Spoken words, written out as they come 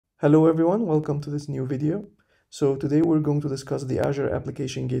Hello everyone, welcome to this new video. So today we're going to discuss the Azure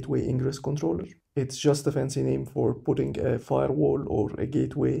Application Gateway Ingress controller. It's just a fancy name for putting a firewall or a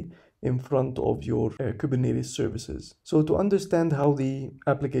gateway in front of your Kubernetes services. So to understand how the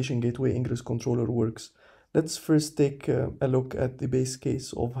Application Gateway Ingress controller works, let's first take a look at the base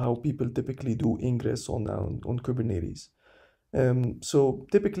case of how people typically do ingress on Kubernetes. So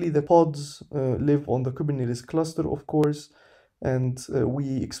typically the pods live on the Kubernetes cluster, of course, and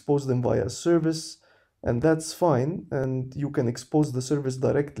we expose them via a service, and that's fine. And you can expose the service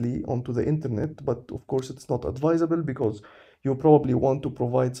directly onto the internet, but of course it's not advisable because you probably want to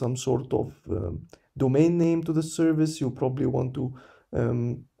provide some sort of domain name to the service. You probably want to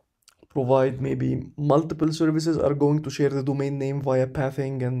provide maybe multiple services are going to share the domain name via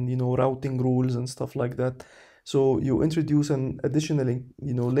pathing and routing rules and stuff like that. So you introduce an additional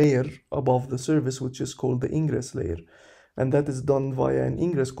layer above the service, which is called the ingress layer. And that is done via an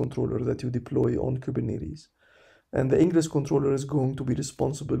ingress controller that you deploy on Kubernetes. And the ingress controller is going to be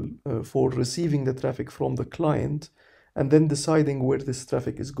responsible for receiving the traffic from the client and then deciding where this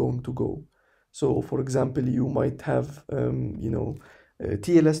traffic is going to go. So for example, you might have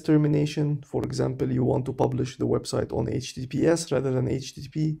TLS termination. For example, you want to publish the website on HTTPS rather than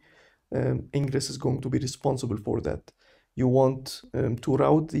HTTP. Ingress is going to be responsible for that. You want to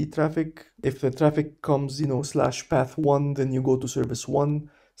route the traffic. If the traffic comes, /path1, then you go to service 1,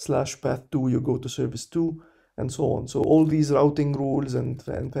 /path2, you go to service 2, and so on. So all these routing rules and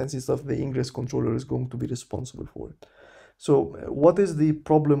fancy stuff, the ingress controller is going to be responsible for it. So what is the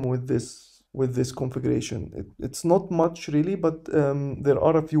problem with this configuration? It's not much really, but there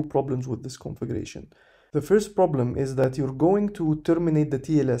are a few problems with this configuration. The first problem is that you're going to terminate the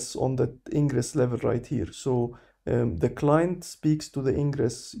TLS on the ingress level right here. So the client speaks to the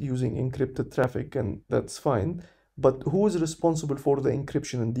ingress using encrypted traffic, and that's fine. But who is responsible for the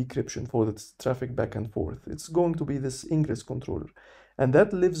encryption and decryption for the traffic back and forth? It's going to be this ingress controller, and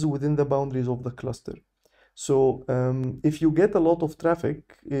that lives within the boundaries of the cluster. So if you get a lot of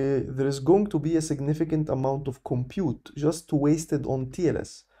traffic, there is going to be a significant amount of compute just wasted on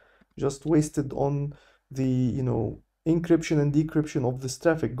TLS, just wasted on the encryption and decryption of this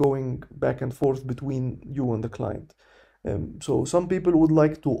traffic going back and forth between you and the client. So some people would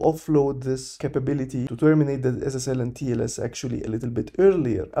like to offload this capability to terminate the SSL and TLS actually a little bit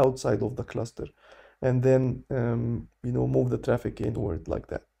earlier outside of the cluster, and then move the traffic inward like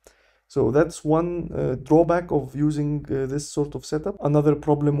that. So that's one drawback of using this sort of setup. Another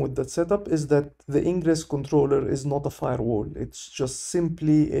problem with that setup is that the ingress controller is not a firewall. It's just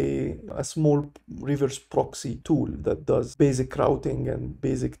simply a small reverse proxy tool that does basic routing and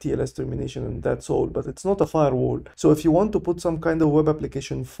basic TLS termination, and that's all, but it's not a firewall. So if you want to put some kind of web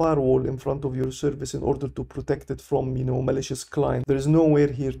application firewall in front of your service in order to protect it from malicious clients, there is nowhere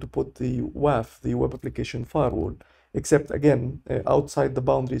here to put the WAF, the web application firewall, except again outside the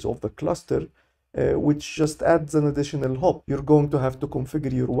boundaries of the cluster, which just adds an additional hop. You're going to have to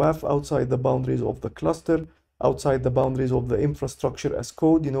configure your WAF outside the boundaries of the cluster, outside the boundaries of the infrastructure as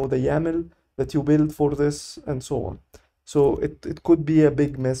code, the YAML that you build for this, and so on. So it could be a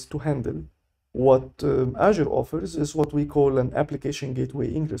big mess to handle. What Azure offers is what we call an application gateway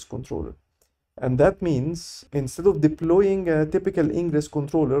ingress controller. And that means instead of deploying a typical ingress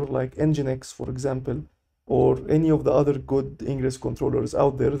controller like Nginx, for example, or any of the other good ingress controllers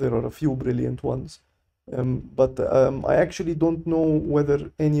out there, there are a few brilliant ones. But I actually don't know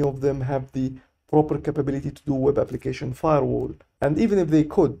whether any of them have the proper capability to do web application firewall. And even if they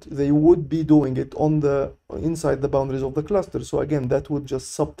could, they would be doing it on inside the boundaries of the cluster. So again, that would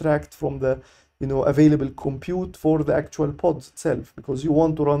just subtract from the available compute for the actual pods itself, because you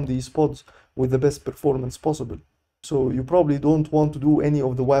want to run these pods with the best performance possible. So you probably don't want to do any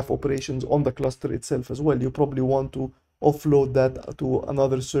of the WAF operations on the cluster itself as well. You probably want to offload that to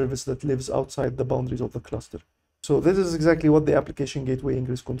another service that lives outside the boundaries of the cluster. So this is exactly what the application gateway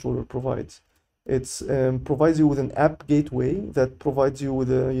ingress controller provides. It provides you with an app gateway that provides you with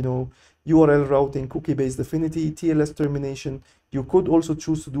a URL routing, cookie-based affinity, TLS termination. You could also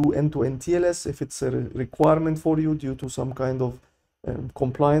choose to do end-to-end TLS if it's a requirement for you due to some kind of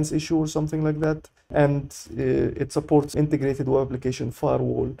compliance issue or something like that. And it supports integrated web application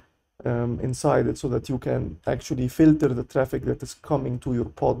firewall inside it, so that you can actually filter the traffic that is coming to your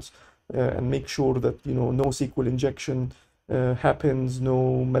pods and make sure that no SQL injection happens,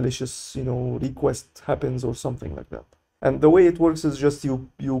 no malicious request happens or something like that. And the way it works is just you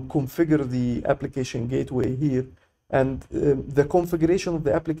configure the application gateway here, and the configuration of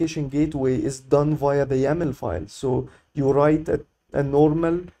the application gateway is done via the YAML file. So you write a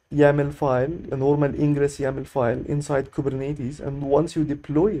normal YAML file, a normal Ingress YAML file inside Kubernetes, and once you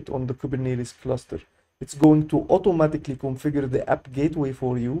deploy it on the Kubernetes cluster, it's going to automatically configure the app gateway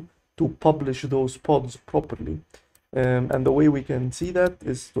for you to publish those pods properly. And the way we can see that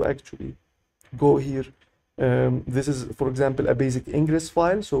is to actually go here. This is, for example, a basic Ingress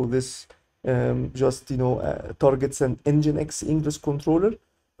file. So this just targets an Nginx Ingress controller,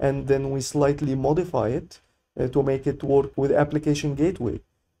 and then we slightly modify it to make it work with application gateway.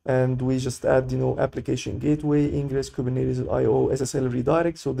 And we just add application gateway, Ingress, Kubernetes IO, SSL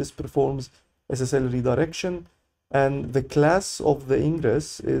redirect. So this performs SSL redirection, and the class of the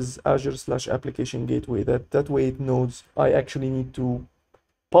Ingress is Azure/application gateway. That way it knows I actually need to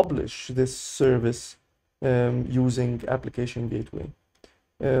publish this service using application gateway.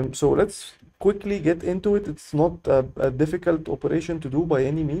 So let's quickly get into it. It's not a difficult operation to do by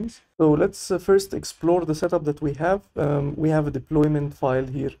any means. So let's first explore the setup that we have. We have a deployment file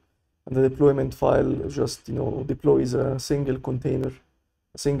here, and the deployment file just deploys a single container,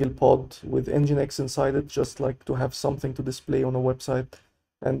 a single pod with Nginx inside it, just like to have something to display on a website,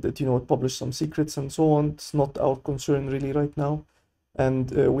 and it publish some secrets and so on. It's not our concern really right now. And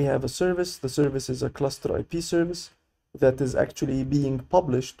we have a service. The service is a cluster IP service that is actually being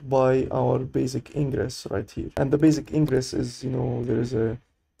published by our basic Ingress right here. And the basic Ingress is, there is a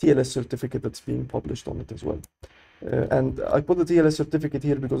TLS certificate that's being published on it as well. And I put the TLS certificate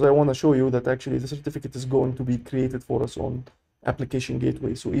here because I want to show you that actually the certificate is going to be created for us on application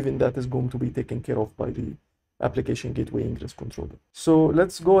gateway. So even that is going to be taken care of by the application gateway Ingress controller. So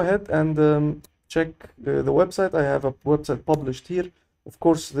let's go ahead and check the website. I have a website published here. Of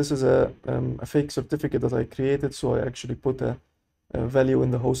course, this is a fake certificate that I created, so I actually put a value in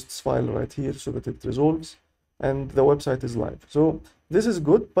the hosts file right here so that it resolves, and the website is live. So this is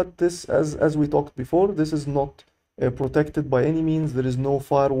good, but this, as we talked before, this is not protected by any means. There is no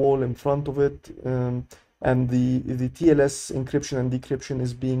firewall in front of it, and the TLS encryption and decryption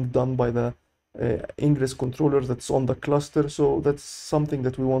is being done by the Ingress controller that's on the cluster. So that's something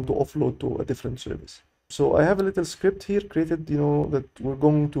that we want to offload to a different service. So I have a little script here created, that we're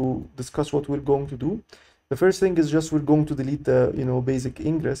going to discuss what we're going to do. The first thing is just we're going to delete the, basic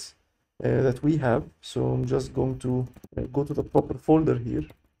Ingress that we have. So I'm just going to go to the proper folder here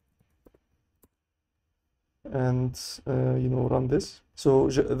and, run this. So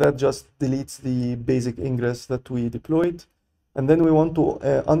that just deletes the basic Ingress that we deployed. And then we want to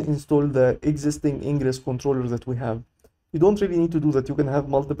uninstall the existing Ingress controller that we have. You don't really need to do that. You can have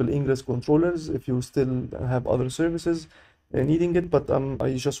multiple Ingress controllers if you still have other services needing it, but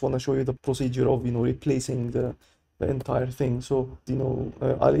I just want to show you the procedure of replacing the entire thing. So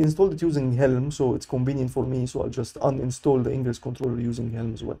I'll install it using Helm, so it's convenient for me. So I'll just uninstall the Ingress controller using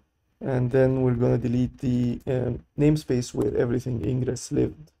Helm as well. And then we're going to delete the namespace where everything Ingress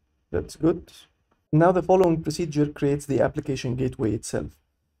lived. That's good. Now the following procedure creates the application gateway itself.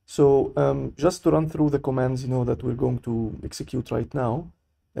 So just to run through the commands that we're going to execute right now,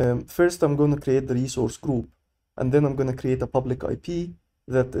 first I'm going to create the resource group, and then I'm going to create a public IP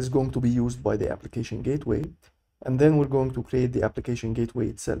that is going to be used by the application gateway, and then we're going to create the application gateway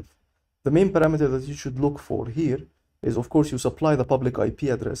itself. The main parameter that you should look for here is, of course, you supply the public IP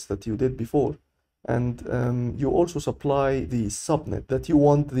address that you did before, and you also supply the subnet that you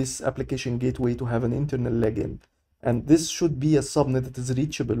want this application gateway to have an internal leg in. And this should be a subnet that is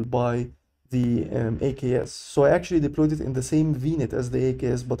reachable by the AKS. So I actually deployed it in the same VNet as the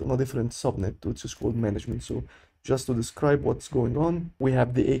AKS, but on a different subnet, which is called management. So just to describe what's going on, we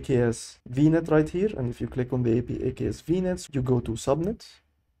have the AKS VNet right here. And if you click on the AKS VNets, you go to subnets.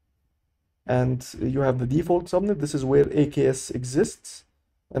 And you have the default subnet. This is where AKS exists.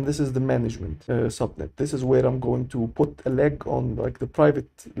 And this is the management subnet. This is where I'm going to put a leg on, like the private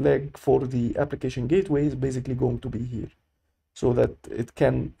leg for the application gateway is basically going to be here, so that it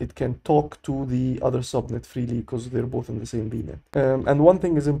can talk to the other subnet freely because they're both in the same VNet. And one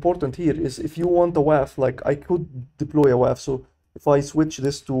thing is important here is if you want a WAF, like I could deploy a WAF. So if I switch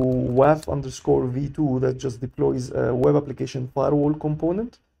this to WAF_v2, that just deploys a web application firewall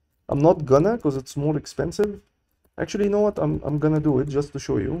component. I'm not gonna, because it's more expensive. Actually, you know what? I'm gonna do it just to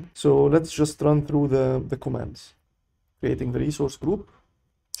show you. So let's just run through the commands. Creating the resource group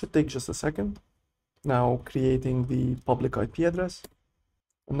should take just a second. Now creating the public IP address,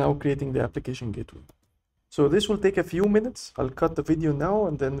 and now creating the application gateway. So this will take a few minutes. I'll cut the video now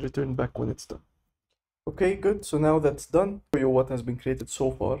and then return back when it's done. Okay, good. So now that's done. I'll show you what has been created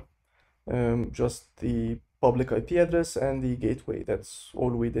so far. Just the public IP address and the gateway. That's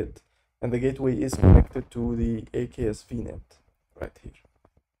all we did. And the gateway is connected to the AKS VNet right here.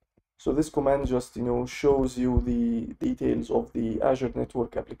 So this command just, shows you the details of the Azure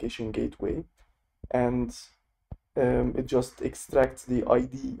Network Application Gateway, and it just extracts the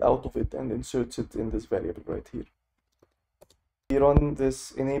ID out of it and inserts it in this variable right here. We run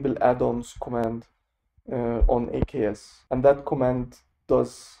this enable add-ons command on AKS, and that command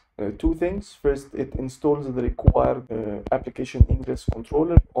does two things. First, it installs the required application ingress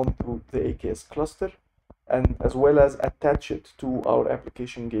controller onto the AKS cluster, and as well as attach it to our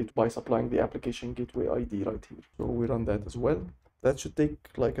application gate by supplying the application gateway ID right here. So we run that as well. That should take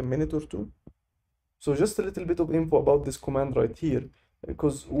like a minute or two. So just a little bit of info about this command right here,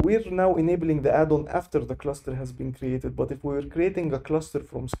 because we're now enabling the add-on after the cluster has been created. But if we were creating a cluster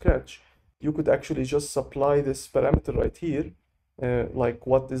from scratch, you could actually just supply this parameter right here, like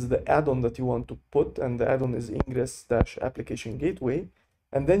what is the add-on that you want to put, and the add-on is ingress-application gateway.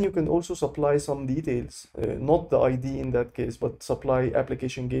 And then you can also supply some details, not the ID in that case, but supply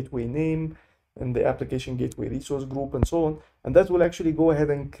application gateway name and the application gateway resource group and so on. And that will actually go ahead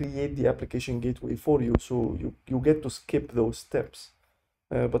and create the application gateway for you. So you get to skip those steps.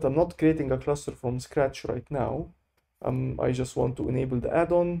 But I'm not creating a cluster from scratch right now. I just want to enable the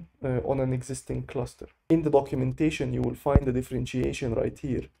add-on on an existing cluster. In the documentation, you will find the differentiation right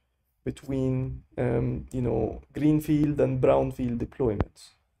here between greenfield and brownfield deployments.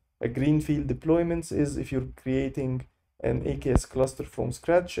 A greenfield deployments is if you're creating an AKS cluster from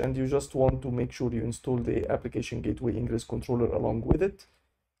scratch and you just want to make sure you install the application gateway ingress controller along with it,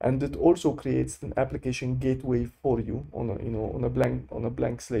 and it also creates an application gateway for you on a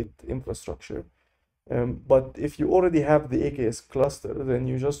blank slate infrastructure. But if you already have the AKS cluster, then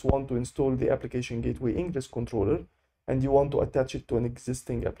you just want to install the application gateway ingress controller and you want to attach it to an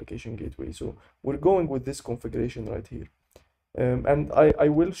existing application gateway. So we're going with this configuration right here. And I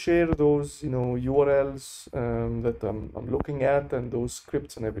will share those URLs that I'm looking at, and those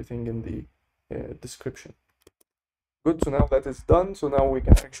scripts and everything in the description. Good, so now that is done. So now we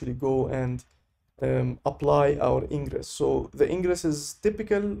can actually go and apply our ingress. So the ingress is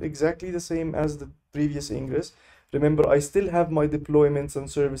typical, exactly the same as the previous ingress. Remember, I still have my deployments and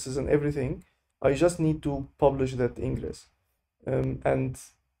services and everything. I just need to publish that ingress.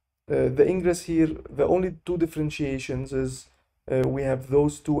 The ingress here, the only two differentiations is we have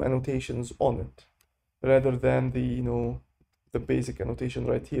those two annotations on it, rather than the basic annotation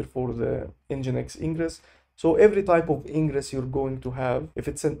right here for the Nginx ingress. So every type of ingress you're going to have, if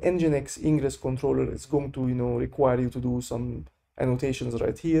it's an Nginx ingress controller, it's going to require you to do some annotations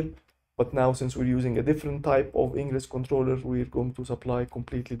right here. But now, since we're using a different type of ingress controller, we're going to supply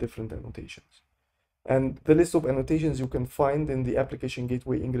completely different annotations. And the list of annotations you can find in the application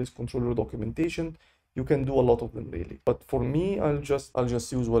gateway ingress controller documentation. You can do a lot of them really, but for me, I'll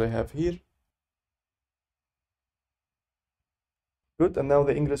just use what I have here. Good, and now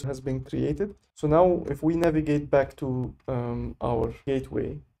the ingress has been created. So now if we navigate back to our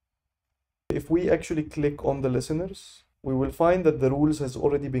gateway, if we actually click on the listeners, we will find that the rules has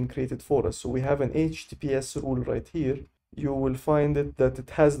already been created for us. So we have an HTTPS rule right here. You will find it that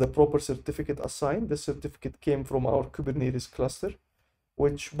it has the proper certificate assigned. The certificate came from our Kubernetes cluster,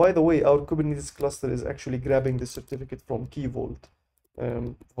 which, by the way, our Kubernetes cluster is actually grabbing the certificate from Key Vault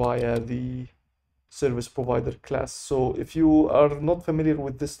via the service provider class. So if you are not familiar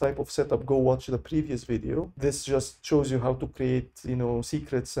with this type of setup, go watch the previous video. This just shows you how to create,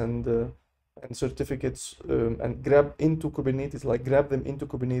 secrets and certificates and grab them into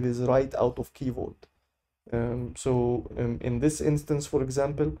Kubernetes right out of Key Vault. In this instance, for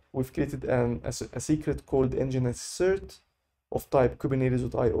example, we've created a secret called Nginx cert of type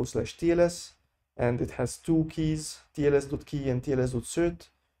kubernetes.io/tls, and it has two keys, tls.key and tls.cert,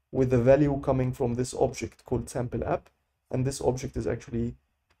 with the value coming from this object called sample app, and this object is actually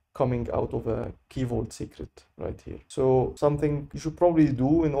coming out of a Key Vault secret right here. So something you should probably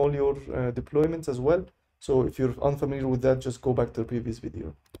do in all your deployments as well. So if you're unfamiliar with that, just go back to the previous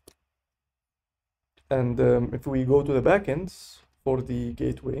video. And if we go to the backends for the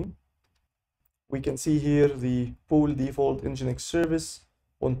gateway, we can see here the pool default Nginx service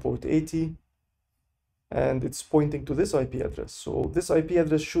on port 80, and it's pointing to this IP address. So this IP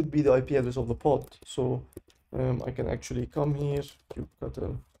address should be the IP address of the pod. So I can actually come here,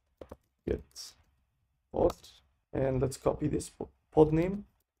 kubectl get pod, and let's copy this pod name.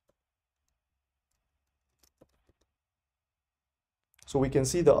 So we can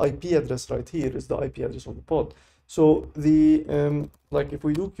see the IP address right here is the IP address of the pod. So the like if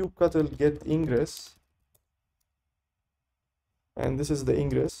we do kubectl get ingress, and this is the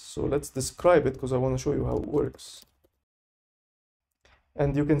ingress, so let's describe it because I want to show you how it works.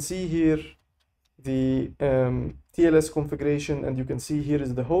 And you can see here the TLS configuration, and you can see here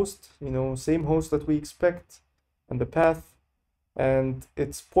is the host, same host that we expect, and the path, and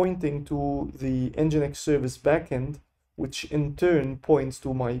it's pointing to the Nginx service backend, which in turn points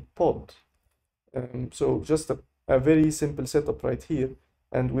to my pod. So just a very simple setup right here.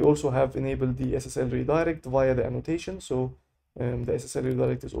 And we also have enabled the SSL redirect via the annotation. So the SSL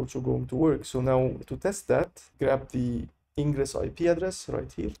redirect is also going to work. So now to test that, grab the Ingress IP address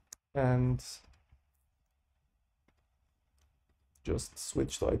right here and just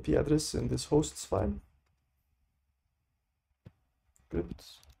switch the IP address in this hosts file. Good.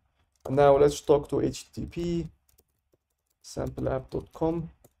 And now let's talk to HTTP sampleapp.com.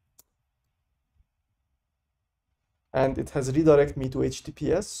 And it has redirected me to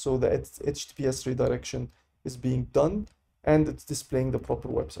HTTPS, so the HTTPS redirection is being done, and it's displaying the proper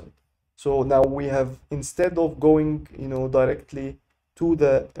website. So now we have, instead of going, directly to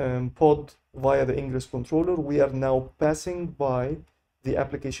the pod via the Ingress controller, we are now passing by the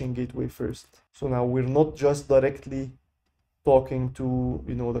application gateway first. So now we're not just directly talking to,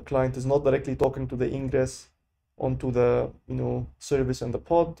 the client is not directly talking to the Ingress onto the, service and the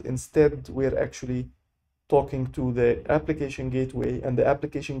pod. Instead, we're actually talking to the application gateway, and the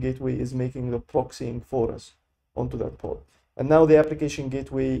application gateway is making the proxying for us onto that pod. And now the application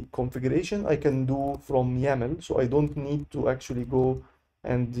gateway configuration I can do from YAML, so I don't need to actually go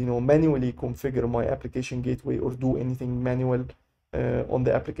and manually configure my application gateway or do anything manual on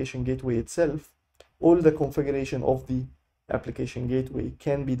the application gateway itself. All the configuration of the application gateway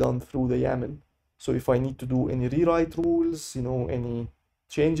can be done through the YAML. So if I need to do any rewrite rules, any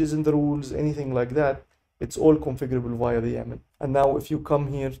changes in the rules, anything like that, it's all configurable via the YAML. And now if you come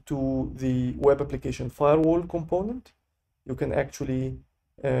here to the web application firewall component, you can actually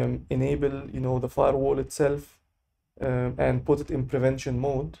enable, the firewall itself and put it in prevention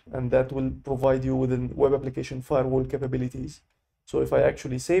mode, and that will provide you with a web application firewall capabilities. So if I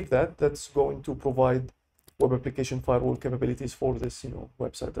actually save that, that's going to provide web application firewall capabilities for this,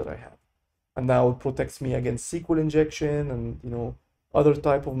 website that I have. And now it protects me against SQL injection and, other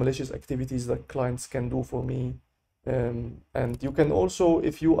type of malicious activities that clients can do for me. And you can also,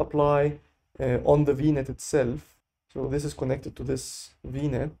 if you apply on the VNet itself, so this is connected to this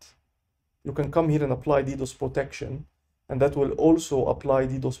VNet, you can come here and apply DDoS protection, and that will also apply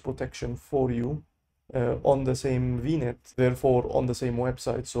DDoS protection for you on the same VNet, therefore on the same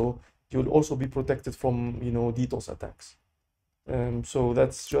website. So you'll also be protected from, DDoS attacks. So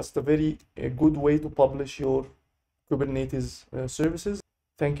that's just a very good way to publish your Kubernetes services.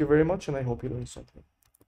 Thank you very much, and I hope you learned something.